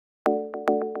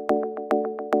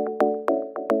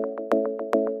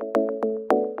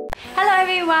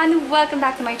everyone! Welcome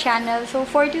back to my channel. So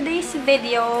for today's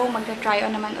video, magta-try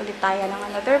on naman ulit tayo ng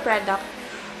another product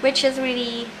which is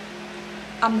really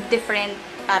different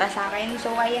para sa akin.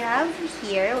 So I have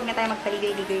here, huwag na tayo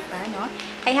magpaligay-ligay pa, no?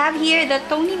 I have here the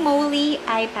Moly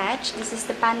eye patch. This is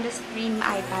the Panda's Dream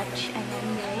eye patch. Ayan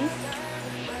guys.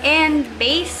 And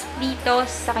based dito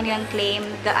sa kanilang claim,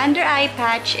 the under eye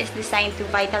patch is designed to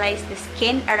vitalize the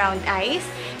skin around eyes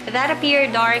that appear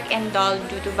dark and dull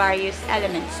due to various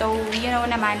elements. So, you know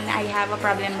naman, I have a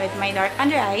problem with my dark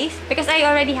under eyes because I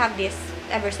already have this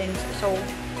ever since. So,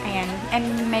 ayan. And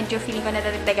medyo feeling ko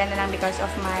nadadagdagan na lang because of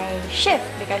my shift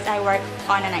because I work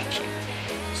on a night shift.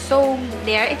 So,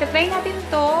 there. Ito-try natin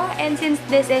to. And since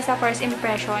this is a first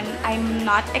impression, I'm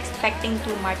not expecting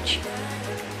too much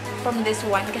from this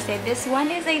one kasi this one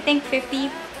is I think 50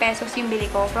 pesos yung bili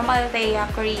ko from Althea,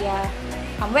 Korea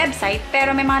website,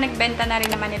 pero may mga nagbenta na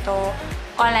rin naman ito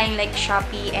online like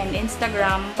Shopee and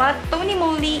Instagram, but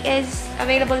Moly is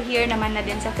available here naman na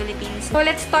din sa Philippines. So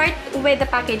let's start with the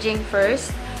packaging first.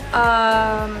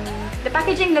 The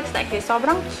packaging looks like this.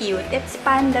 Sobrang cute. It's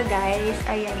panda guys.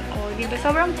 Ayan, oh, diba?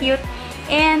 Sobrang cute.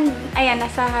 And ayan,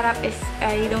 nasa harap is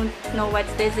I don't know what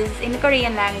this is in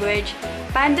Korean language.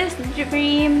 Panda's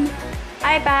Dream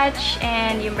eye patch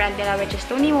and yung brand nila which is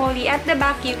Moly. At the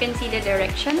back you can see the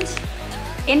directions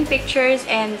in pictures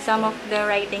and some of the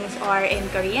writings are in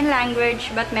Korean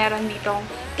language, but meron ditong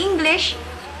English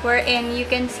wherein you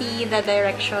can see the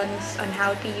directions on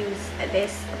how to use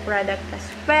this product as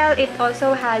well. It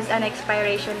also has an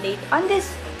expiration date on this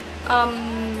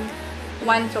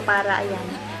one, so para ayan,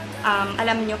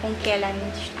 alam nyo kung kailan,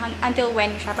 until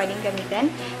when siya pwedeng gamitin.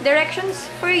 Directions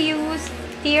for use: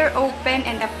 tear open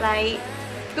and apply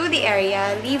to the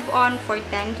area, leave on for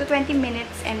 10 to 20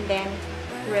 minutes and then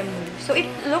remove. So it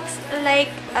looks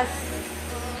like a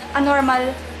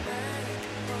normal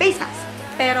face mask,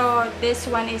 pero this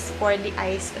one is for the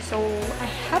eyes. So I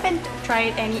haven't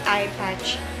tried any eye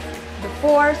patch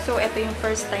before, so ito yung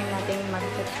first time natin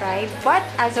mag-try. But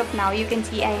as of now, you can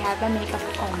see I have a makeup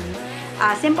on.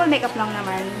 Simple makeup lang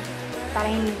naman, para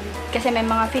hindi, kasi may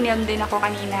mga film din ako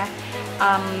kanina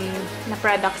na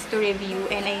products to review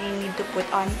and I need to put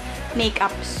on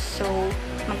makeup. So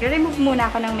magre-remove muna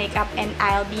ako ng makeup and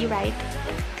I'll be right.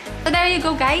 So there you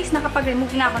go guys,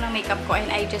 nakapag-remove na ako ng makeup ko and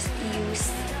I just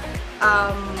use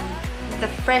the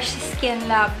Fresh Skin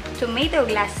Lab Tomato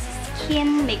Glass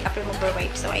Skin Makeup Remover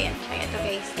Wipe. So ayan siya. Ito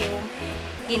guys yung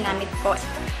ginamit ko.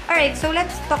 Alright, so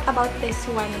let's talk about this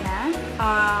one na.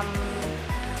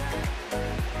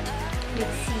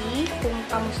 Let's see kung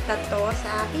kamusta to sa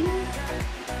akin.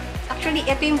 Actually,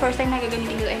 ito yung first time na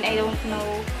gagamitin ko and I don't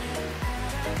know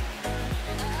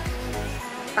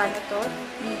paano to.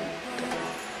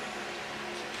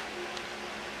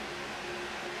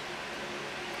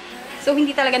 So,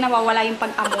 hindi talaga nawawala yung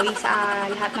pag-amoy sa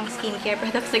lahat ng skincare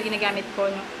products na ginagamit ko,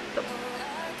 no? Ito.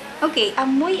 Okay,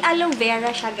 amoy aloe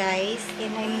vera siya, guys.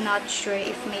 And I'm not sure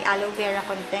if may aloe vera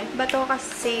content ba to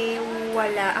kasi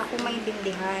wala ako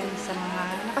maintindihan sa mga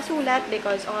nakasulat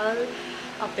because all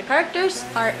of the characters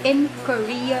are in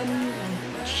Korean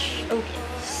language. Okay,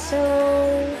 so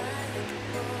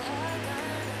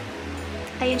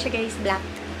ayun siya guys, black.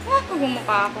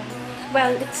 Magmumukha ako.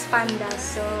 Well, it's panda,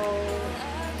 so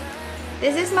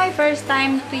this is my first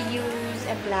time to use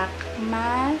a black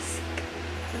mask.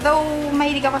 Though,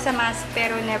 mahilig ako sa mask,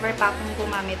 pero never pa akong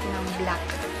gumamit ng black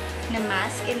na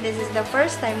mask. And this is the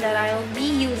first time that I'll be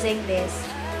using this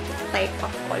type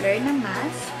of color na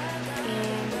mask.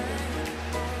 And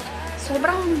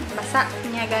sobrang basa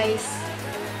niya guys.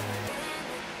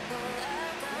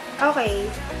 Okay,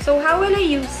 so how will I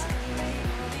use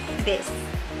this?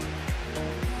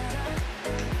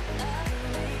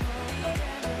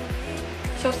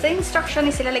 So, sa instruction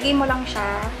is ilalagay mo lang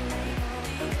siya.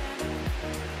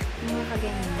 Mga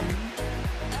kaganyan.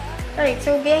 Alright,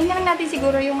 so gayahin lang natin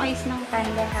siguro yung eyes ng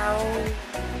panda, how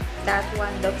that one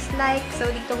looks like. So,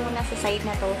 dito muna sa side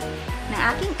na to, ng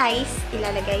aking eyes,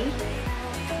 ilalagay.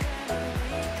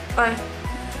 Or,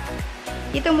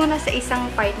 dito muna sa isang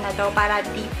part na to, para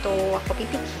dito ako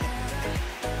pipikit.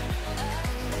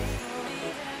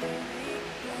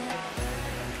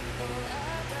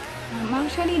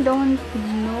 Actually, don't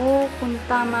know kung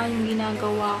tama yung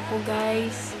ginagawa ko,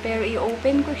 guys. Pero,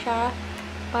 i-open ko siya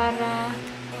para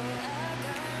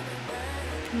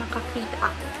makakita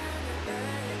ako.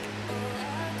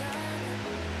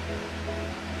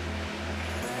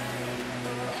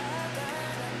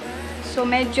 So,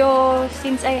 medyo,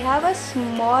 since I have a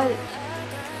small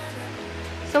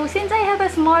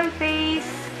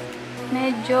face,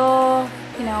 medyo,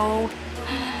 you know,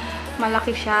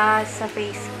 malaki siya sa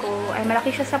face ko. Ay,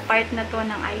 malaki siya sa part na to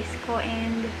ng eyes ko.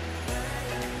 And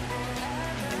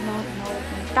no,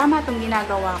 tama itong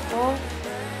ginagawa ko.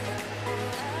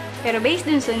 Pero based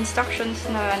dun sa instructions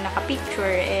na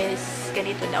naka-picture is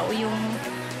ganito daw yung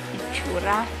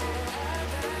itsura.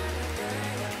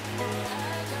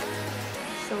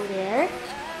 So, there.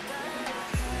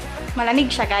 Malamig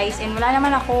siya, guys. And wala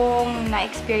naman akong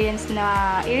na-experience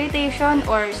na irritation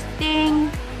or sting.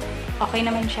 Okay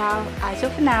naman siya as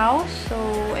of now. So,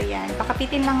 ayan.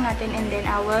 Pakapitin lang natin and then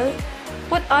I will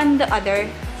put on the other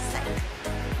side.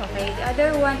 Okay, the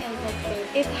other one is like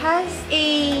this. It has a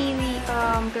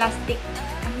plastic,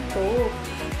 ano to?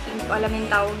 Hindi ko alam yung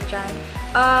tawag dyan.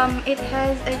 It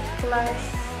has a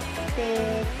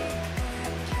plastic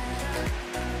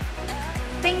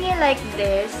thingy like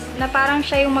this, na parang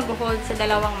siya yung mag-hold sa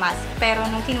dalawang mask. Pero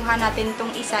nung kinuha natin tong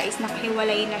isa is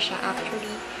nakahiwalay na siya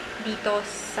actually dito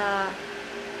sa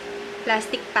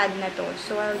plastic pad na to.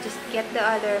 So, I'll just get the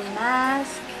other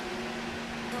mask.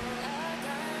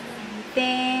 And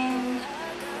then,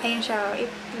 ayun siya.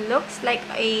 It looks like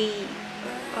a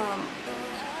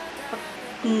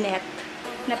net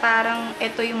na parang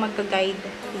ito yung mag-guide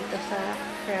dito sa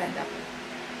product.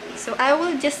 So, I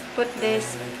will just put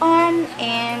this on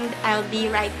and I'll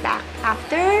be right back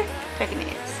after 30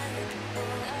 minutes.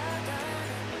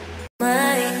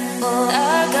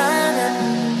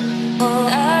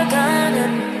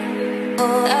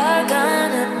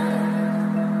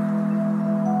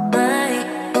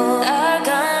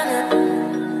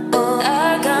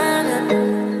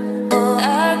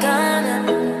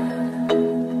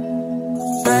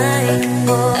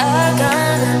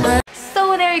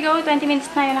 So, there you go. 20 minutes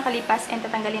na yung nakalipas and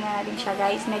tatanggalin na natin siya,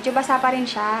 guys. Medyo basa pa rin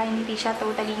siya. Hindi siya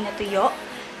totally natuyo.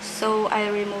 So,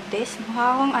 I'll remove this.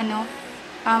 Mukha akong ano,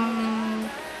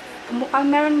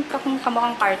 meron akong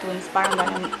kamukhang cartoons. Parang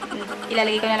ganun.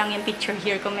 Ilalagay ko na lang yung picture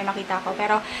here kung may makita ko.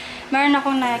 Pero, meron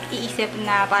akong nag-iisip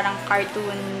na parang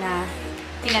cartoon na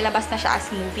pinalabas na siya as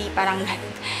movie. Parang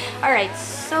ganun. Alright,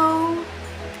 so,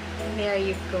 there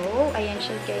you go. Ayan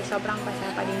siya, guys. Sobrang basa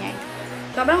pa din niya.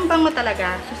 Sobrang bango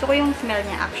talaga. Gusto ko yung smell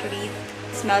niya actually. It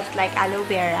smells like aloe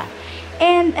vera.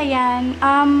 And, ayan,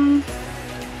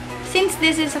 since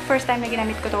this is the first time na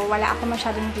ginamit ko to, wala ako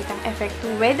masyadong nakitang effect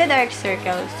with the dark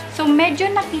circles. So, medyo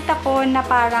nakita ko na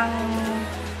parang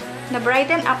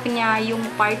na-brighten up niya yung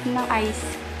part ng eyes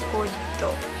ko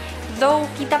dito.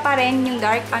 Though, kita pa rin yung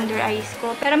dark under eyes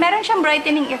ko. Pero meron siyang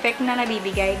brightening effect na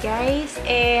nabibigay, guys.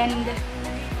 And,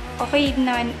 okay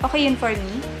yun for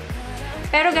me.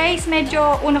 Pero guys,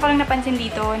 medyo una ko lang napansin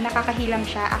dito, nakakahilam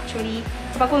siya. Actually,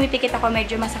 kapag pumipikit ako,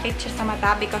 medyo masakit siya sa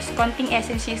mata because konting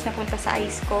essence niya napunta sa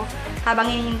eyes ko habang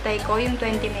hinihintay ko yung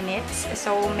 20 minutes.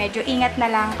 So, medyo ingat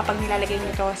na lang kapag nilalagay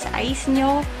nyo to sa eyes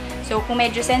nyo. So, kung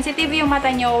medyo sensitive yung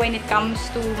mata nyo when it comes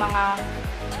to mga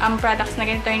products na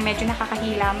ganito yung medyo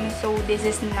nakakahilam. So, this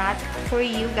is not for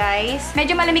you guys.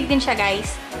 Medyo malamig din siya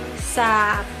guys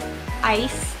sa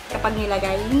eyes kapag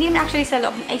nilagay. Hindi na actually sa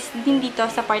loob, din dito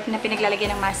sa part na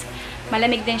pinaglalagay ng mask.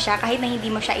 Malamig din siya kahit na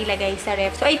hindi mo siya ilagay sa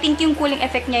ref. So, I think yung cooling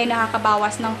effect niya yung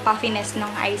nakakabawas ng puffiness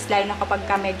ng eyes, lalo na kapag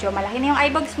ka medyo malaki na yung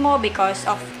eyebags mo because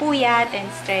of puyat and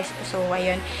stress. So,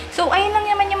 ayun. So, ayun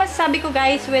lang naman yung masasabi ko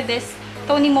guys with this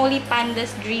Moly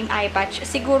Panda'S Dream Eye Patch.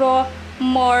 Siguro,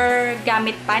 more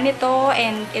gamit pa nito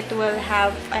and it will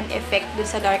have an effect dun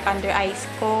sa dark under eyes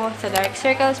ko, sa dark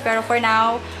circles. Pero for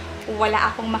now, wala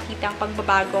akong makitang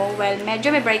pagbabago. Well, medyo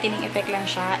may brightening effect lang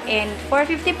siya. And for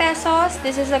 50 pesos,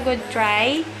 this is a good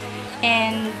try.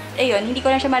 And, ayun, hindi ko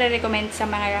lang siya marirecommend sa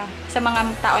mga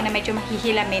tao na medyo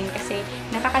mahihilamin kasi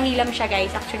nakakahilam siya,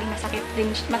 guys. Actually,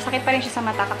 masakit pa rin siya sa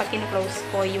mata kapag kinu-close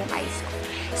ko yung eyes ko.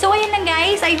 So, ayun lang,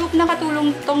 guys. I hope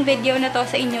nakatulong tong video na to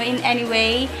sa inyo in any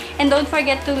way. And don't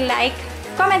forget to like,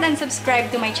 comment, and subscribe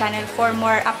to my channel for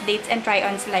more updates and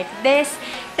try-ons like this.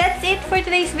 That's it for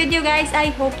today's video, guys.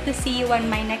 I hope to see you on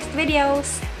my next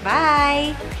videos.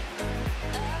 Bye!